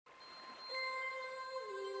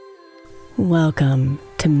Welcome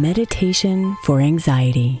to Meditation for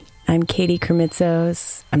Anxiety. I'm Katie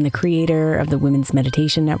Kermitzos. I'm the creator of the Women's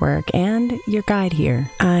Meditation Network and your guide here.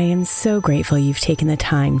 I am so grateful you've taken the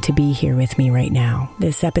time to be here with me right now.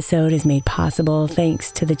 This episode is made possible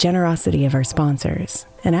thanks to the generosity of our sponsors.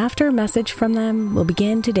 And after a message from them, we'll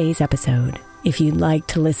begin today's episode. If you'd like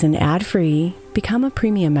to listen ad-free, become a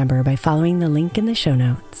premium member by following the link in the show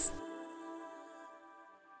notes.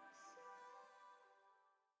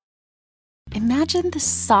 Imagine the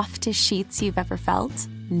softest sheets you've ever felt.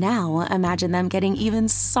 Now imagine them getting even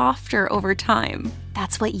softer over time.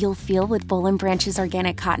 That's what you'll feel with Boll & Branch's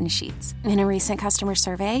organic cotton sheets. In a recent customer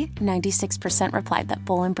survey, 96% replied that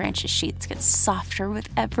Boll & Branch's sheets get softer with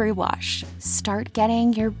every wash. Start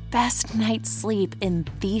getting your best night's sleep in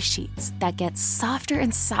these sheets that get softer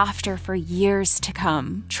and softer for years to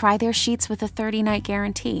come. Try their sheets with a 30-night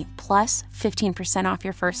guarantee, plus 15% off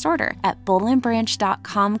your first order at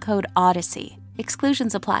bollandbranch.com code ODYSSEY.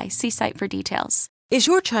 Exclusions apply. See site for details. Is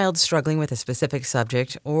your child struggling with a specific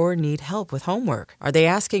subject or need help with homework? Are they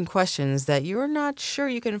asking questions that you're not sure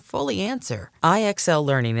you can fully answer? IXL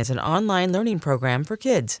Learning is an online learning program for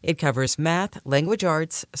kids. It covers math, language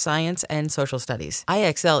arts, science, and social studies.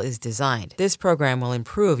 IXL is designed. This program will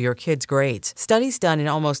improve your kids' grades. Studies done in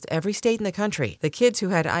almost every state in the country. The kids who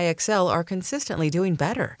had IXL are consistently doing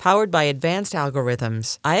better. Powered by advanced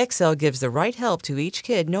algorithms, IXL gives the right help to each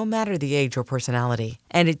kid no matter the age or personality.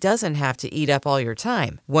 And it doesn't have to eat up all your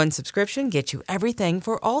time. One subscription gets you everything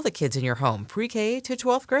for all the kids in your home, pre-K to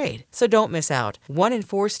 12th grade. So don't miss out. 1 in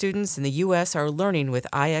 4 students in the U.S. are learning with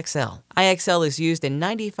IXL. IXL is used in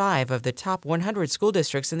 95 of the top 100 school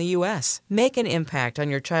districts in the U.S. Make an impact on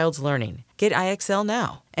your child's learning. Get IXL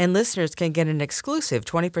now. And listeners can get an exclusive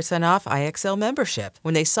 20% off IXL membership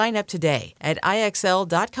when they sign up today at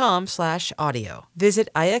IXL.com/audio. Visit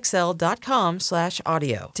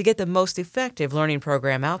IXL.com/audio to get the most effective learning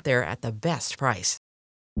program out there at the best price.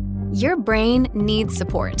 Your brain needs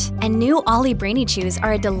support, and new Ollie Brainy Chews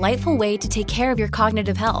are a delightful way to take care of your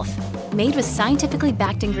cognitive health. Made with scientifically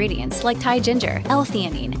backed ingredients like Thai ginger,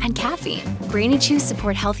 L-theanine, and caffeine, Brainy Chews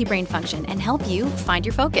support healthy brain function and help you find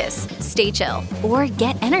your focus, stay chill, or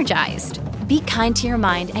get energized. Be kind to your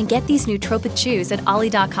mind and get these nootropic chews at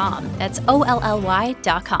ollie.com. That's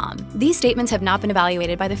OLLY.com. These statements have not been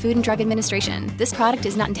evaluated by the Food and Drug Administration. This product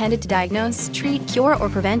is not intended to diagnose, treat, cure, or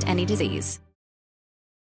prevent any disease.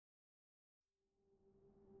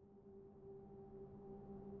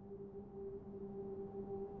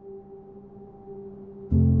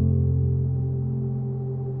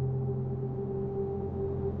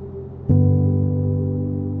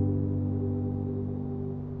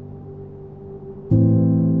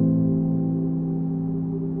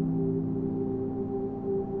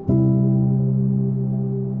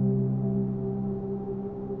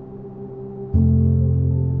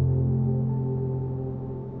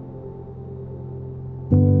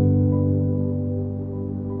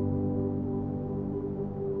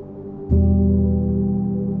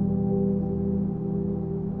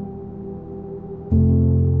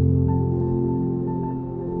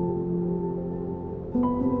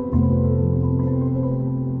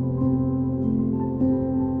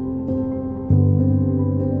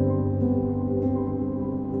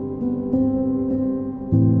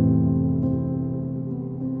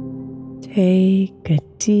 Take a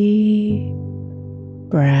deep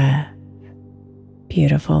breath.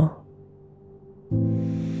 Beautiful.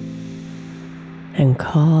 And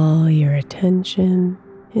call your attention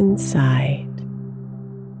inside.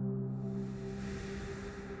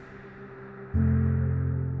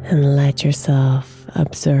 And let yourself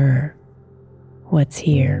observe what's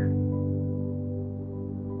here.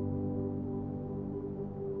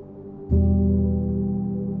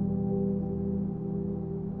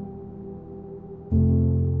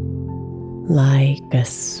 Like a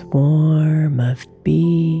swarm of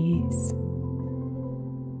bees,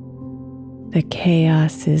 the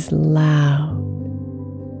chaos is loud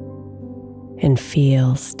and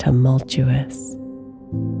feels tumultuous.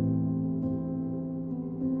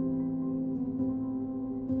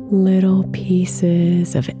 Little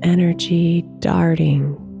pieces of energy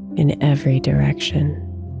darting in every direction.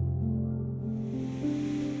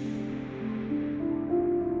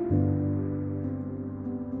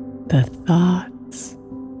 The thoughts,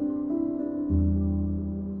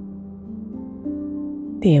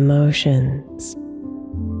 the emotions,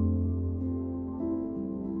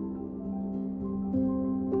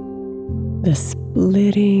 the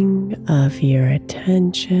splitting of your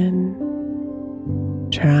attention,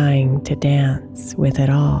 trying to dance with it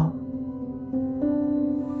all.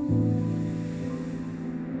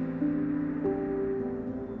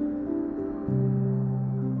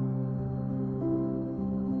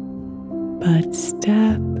 But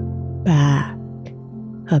step back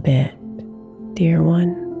a bit, dear one,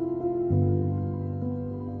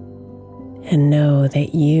 and know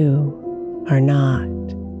that you are not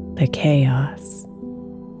the chaos.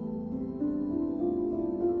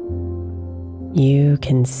 You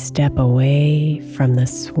can step away from the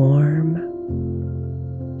swarm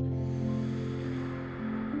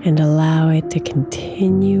and allow it to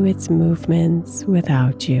continue its movements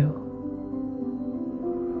without you.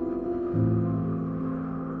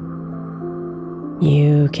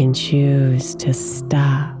 You can choose to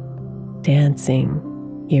stop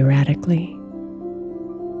dancing erratically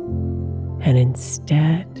and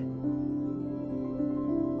instead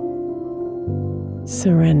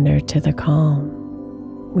surrender to the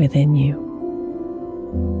calm within you.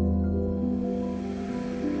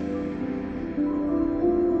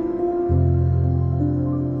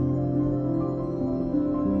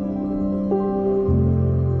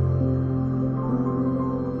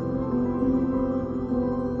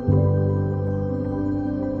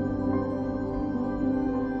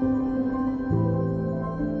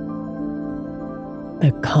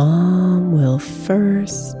 The calm will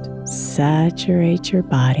first saturate your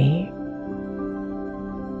body,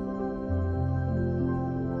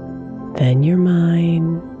 then your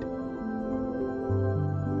mind,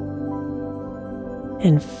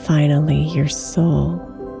 and finally your soul.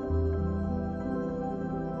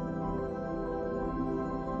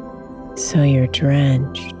 So you're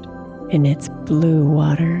drenched in its blue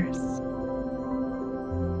waters.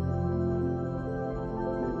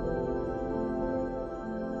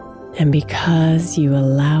 And because you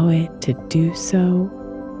allow it to do so,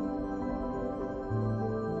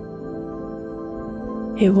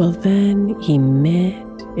 it will then emit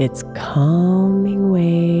its calming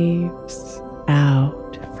waves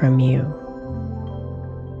out from you,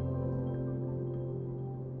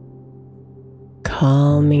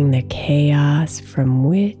 calming the chaos from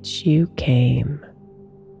which you came.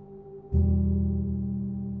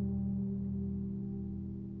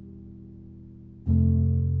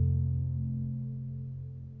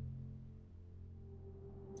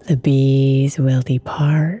 The bees will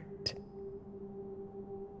depart,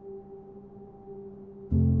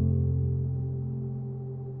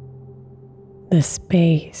 the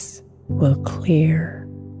space will clear,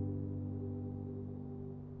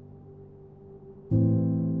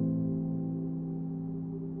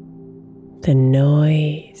 the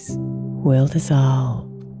noise will dissolve.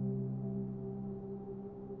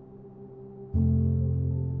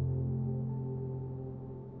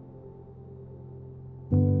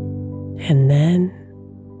 And then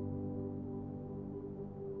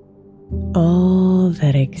all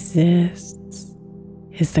that exists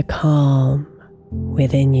is the calm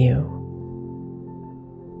within you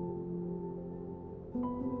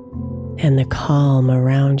and the calm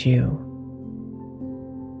around you.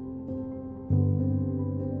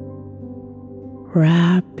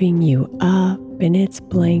 Wrapping you up in its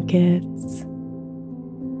blankets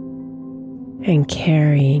and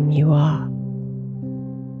carrying you off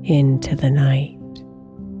into the night.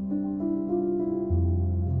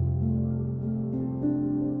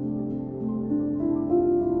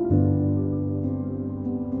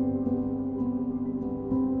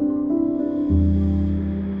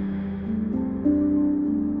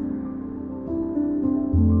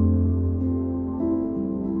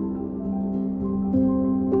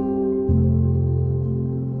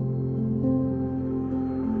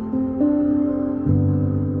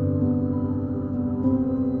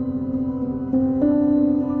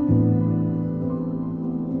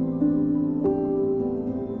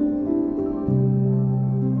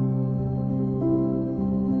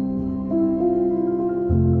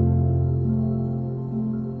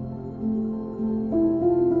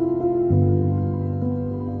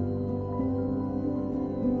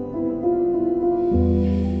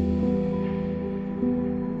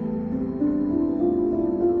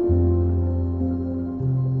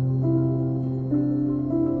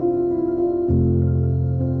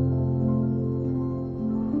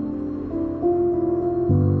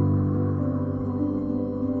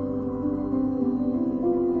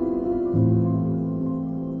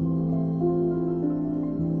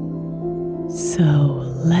 So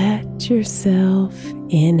let yourself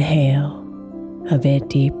inhale a bit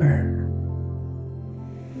deeper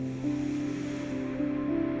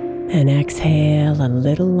and exhale a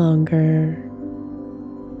little longer.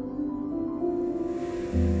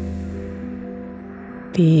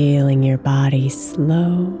 Feeling your body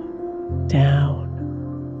slow down.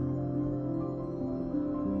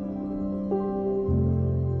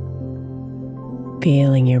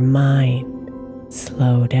 Feeling your mind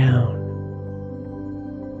slow down.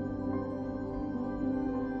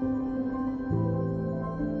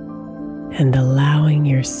 and allowing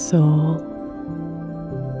your soul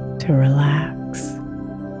to relax.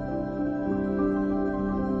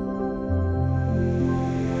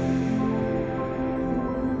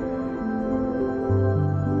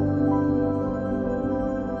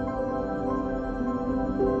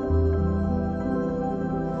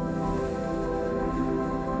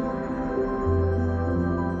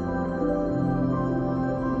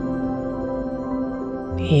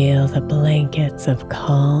 Feel the blankets of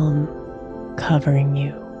calm covering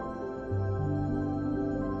you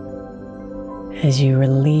as you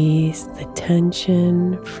release the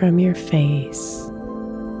tension from your face.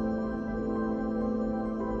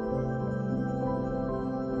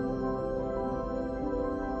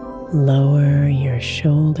 Lower your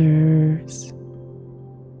shoulders.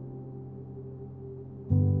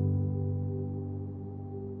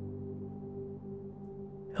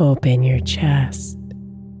 Open your chest.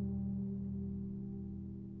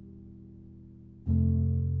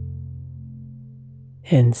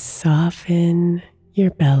 And soften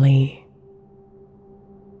your belly.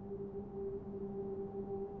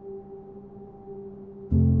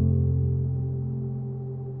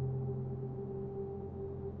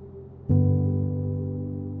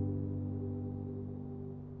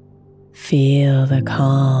 Feel the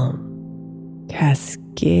calm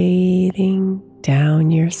cascading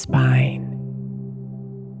down your spine.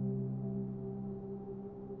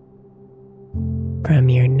 From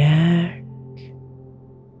your neck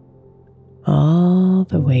all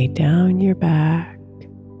the way down your back,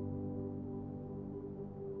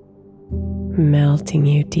 melting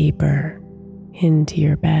you deeper into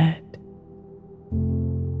your bed.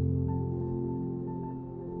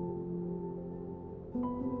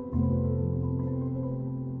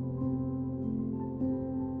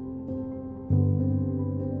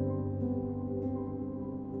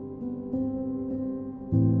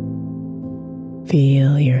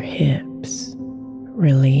 Feel your hips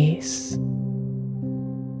release.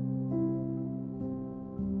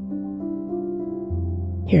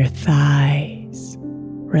 Your thighs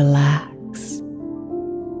relax.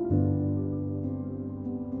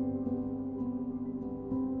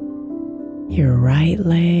 Your right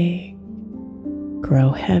leg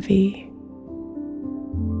grow heavy.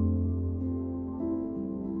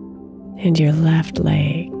 And your left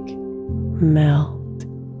leg melt.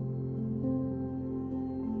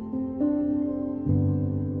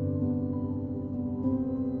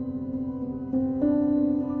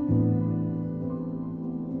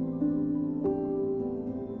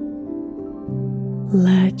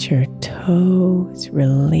 Let your toes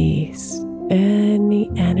release any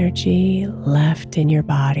energy left in your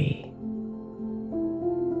body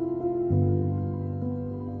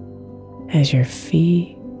as your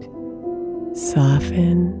feet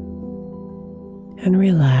soften and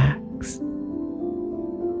relax.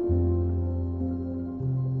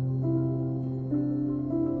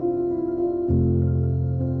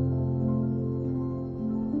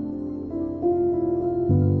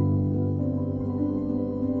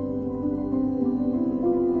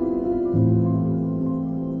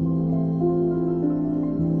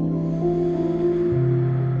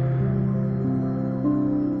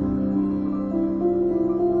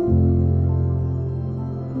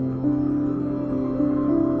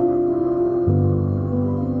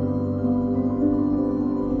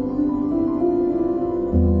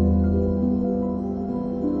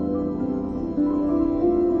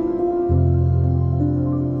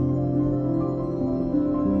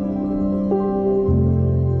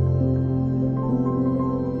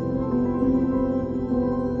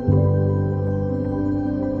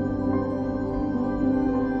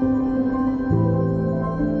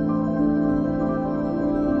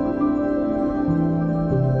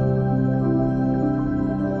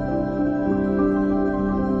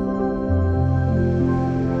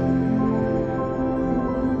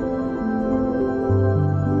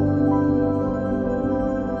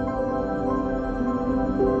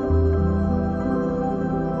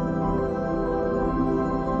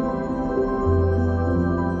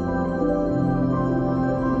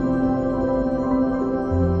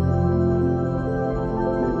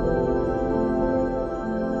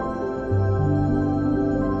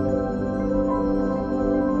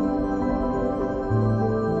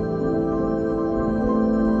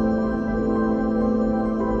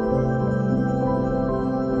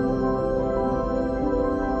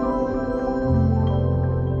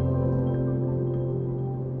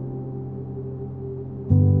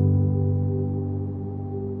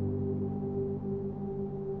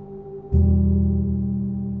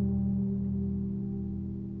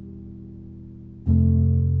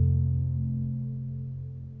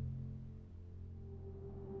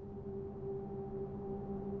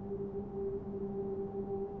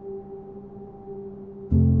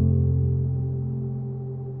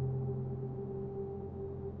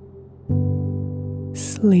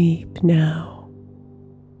 sleep now.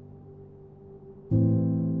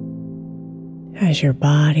 As your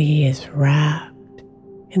body is wrapped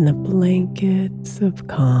in the blankets of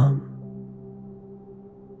calm.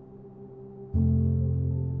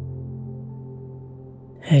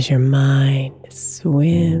 As your mind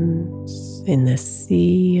swims in the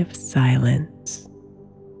sea of silence.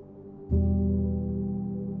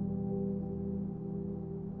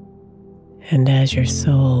 And as your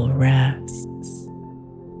soul rests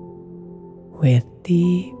with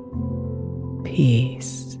deep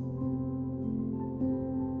peace.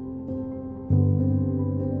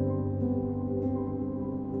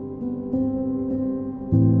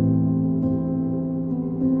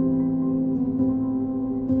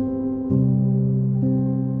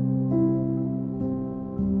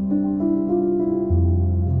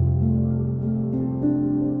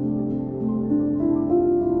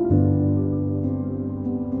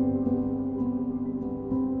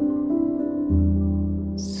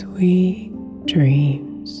 Sweet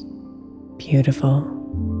dreams, beautiful.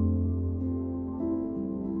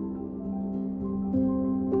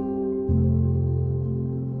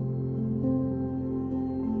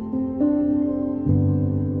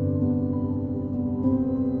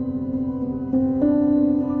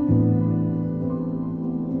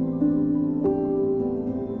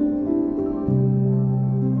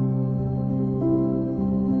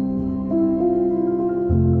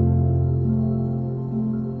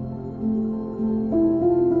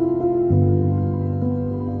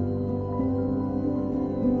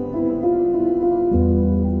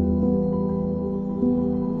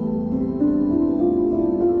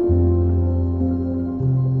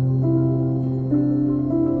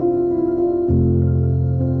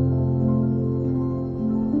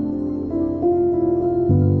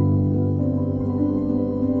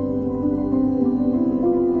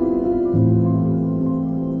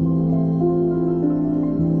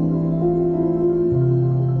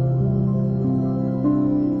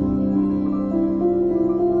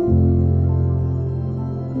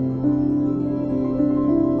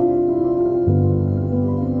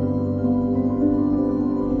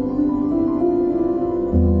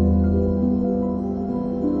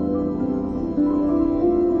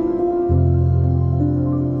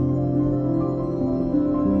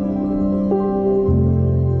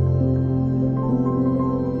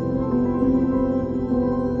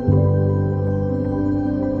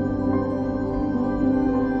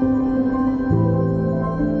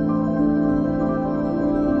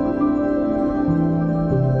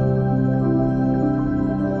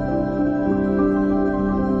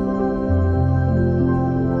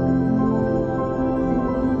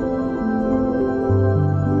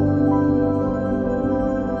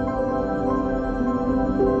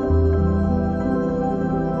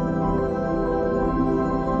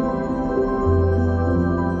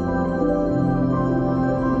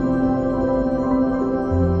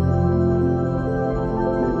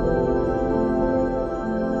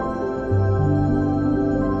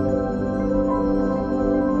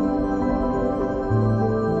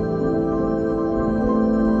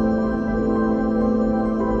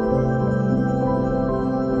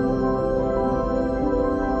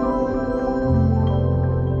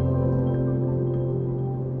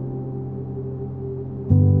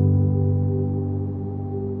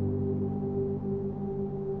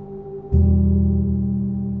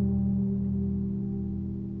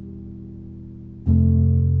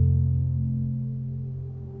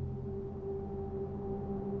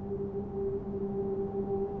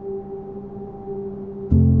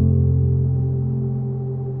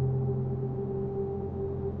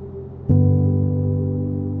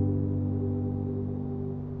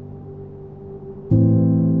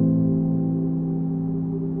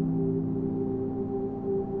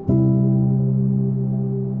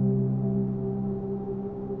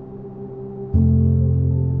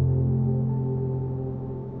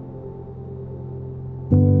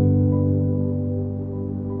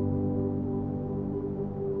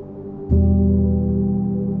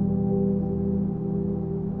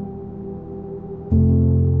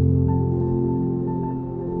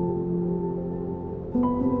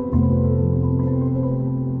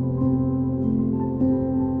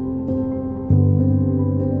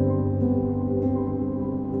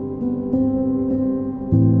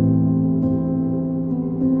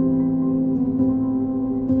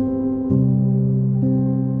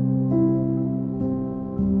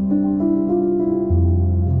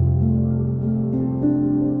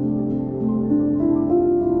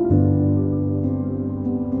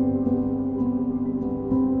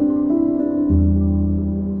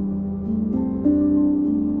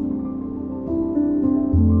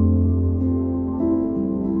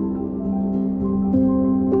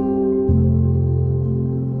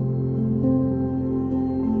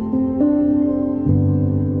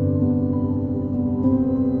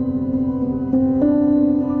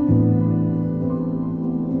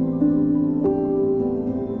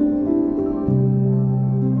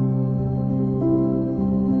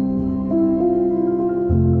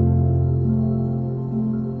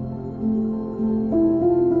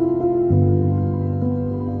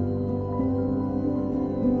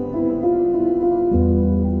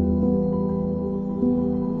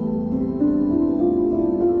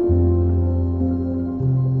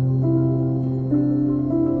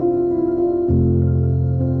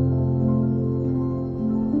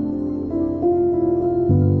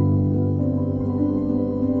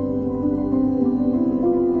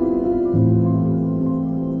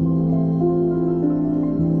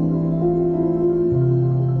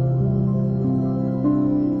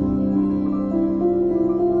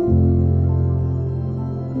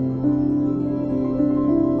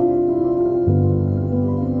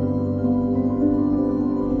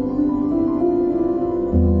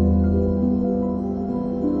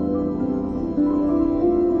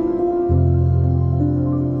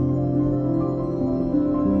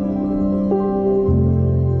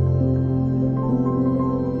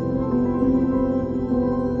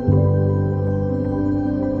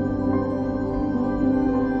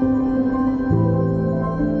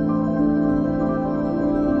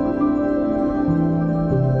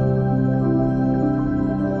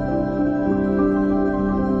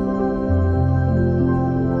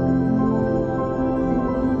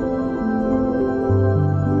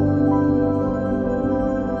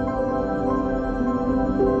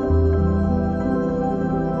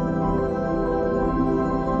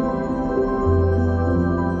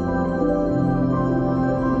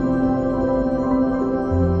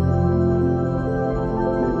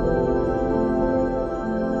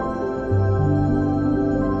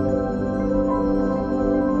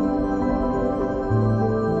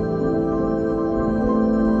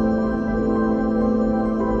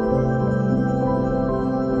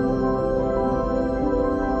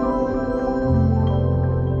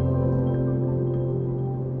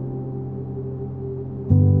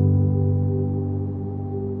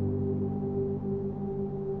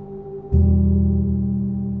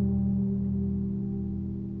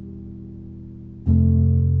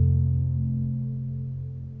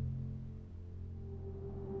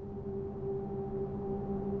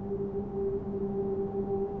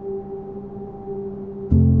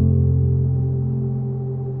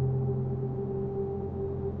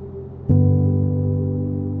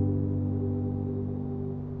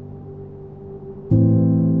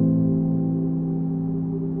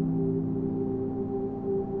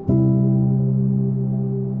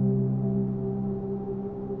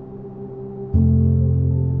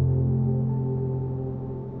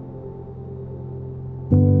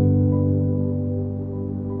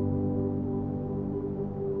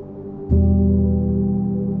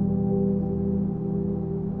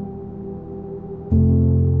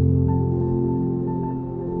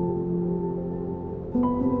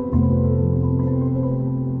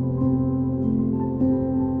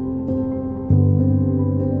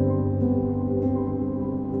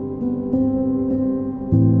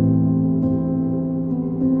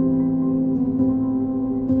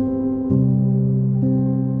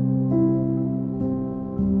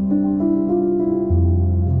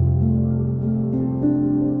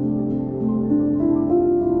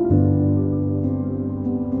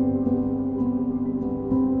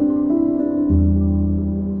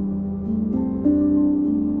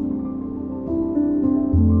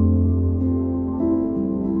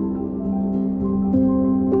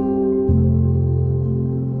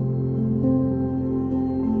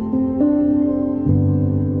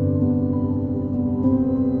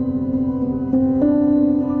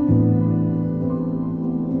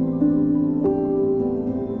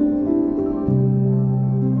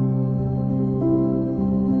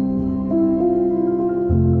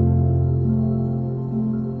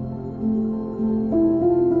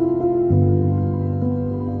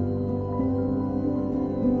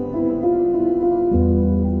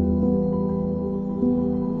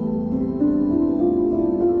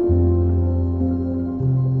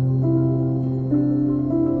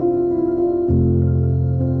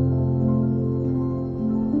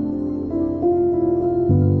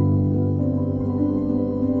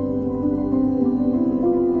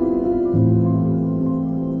 you.